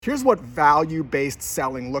Here's what value-based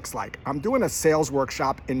selling looks like. I'm doing a sales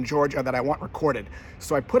workshop in Georgia that I want recorded.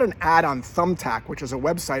 So I put an ad on Thumbtack, which is a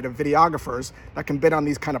website of videographers that can bid on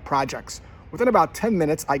these kind of projects. Within about 10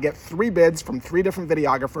 minutes, I get 3 bids from 3 different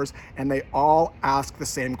videographers, and they all ask the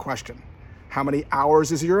same question. How many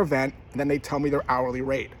hours is your event? And then they tell me their hourly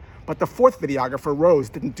rate. But the 4th videographer, Rose,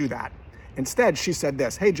 didn't do that. Instead, she said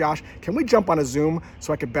this: "Hey Josh, can we jump on a Zoom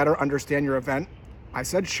so I could better understand your event?" I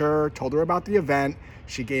said sure, told her about the event.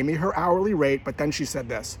 She gave me her hourly rate, but then she said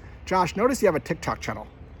this: "Josh, notice you have a TikTok channel.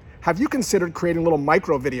 Have you considered creating little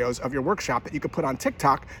micro videos of your workshop that you could put on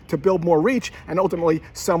TikTok to build more reach and ultimately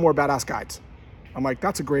sell more badass guides?" I'm like,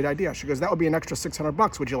 "That's a great idea." She goes, "That would be an extra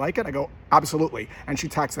 $600. Would you like it?" I go, "Absolutely." And she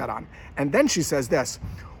tacks that on. And then she says this: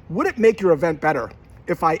 "Would it make your event better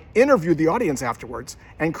if I interviewed the audience afterwards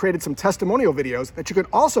and created some testimonial videos that you could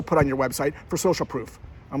also put on your website for social proof?"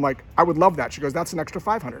 I'm like, "I would love that." She goes, "That's an extra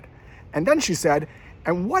 $500. And then she said,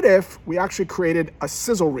 "And what if we actually created a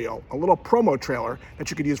sizzle reel, a little promo trailer that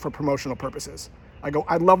you could use for promotional purposes?" I go,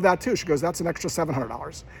 "I'd love that too." She goes, "That's an extra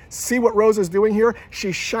 $700. See what Rose is doing here?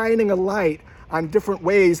 She's shining a light on different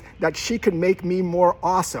ways that she can make me more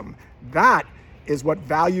awesome. That is what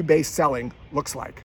value-based selling looks like.